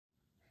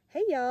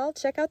Hey y'all,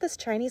 check out this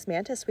Chinese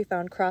mantis we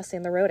found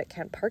crossing the road at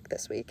Kent Park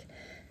this week.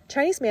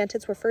 Chinese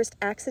mantids were first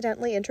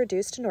accidentally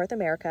introduced to North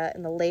America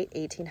in the late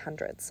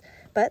 1800s,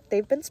 but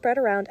they've been spread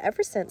around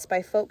ever since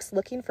by folks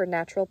looking for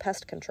natural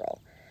pest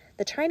control.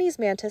 The Chinese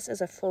mantis is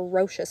a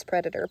ferocious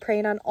predator,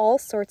 preying on all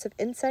sorts of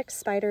insects,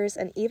 spiders,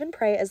 and even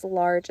prey as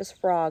large as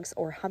frogs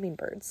or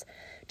hummingbirds.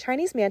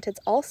 Chinese mantids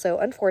also,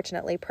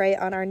 unfortunately, prey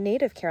on our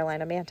native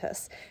Carolina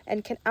mantis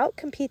and can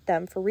outcompete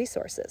them for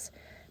resources.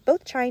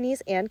 Both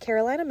Chinese and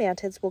Carolina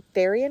mantids will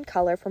vary in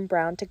color from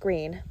brown to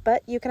green,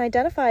 but you can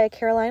identify a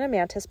Carolina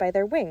mantis by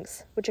their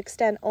wings, which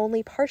extend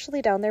only partially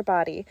down their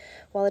body,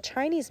 while a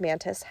Chinese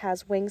mantis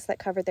has wings that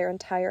cover their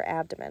entire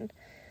abdomen.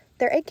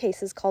 Their egg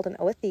cases, called an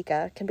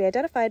ootheca, can be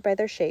identified by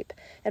their shape,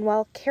 and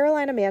while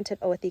Carolina mantid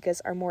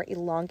oothecas are more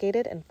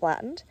elongated and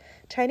flattened,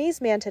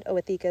 Chinese mantid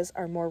oothecas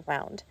are more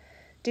round.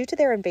 Due to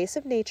their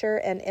invasive nature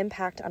and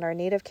impact on our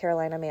native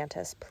Carolina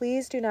mantis,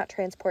 please do not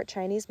transport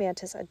Chinese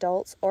mantis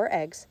adults or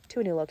eggs to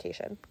a new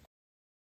location.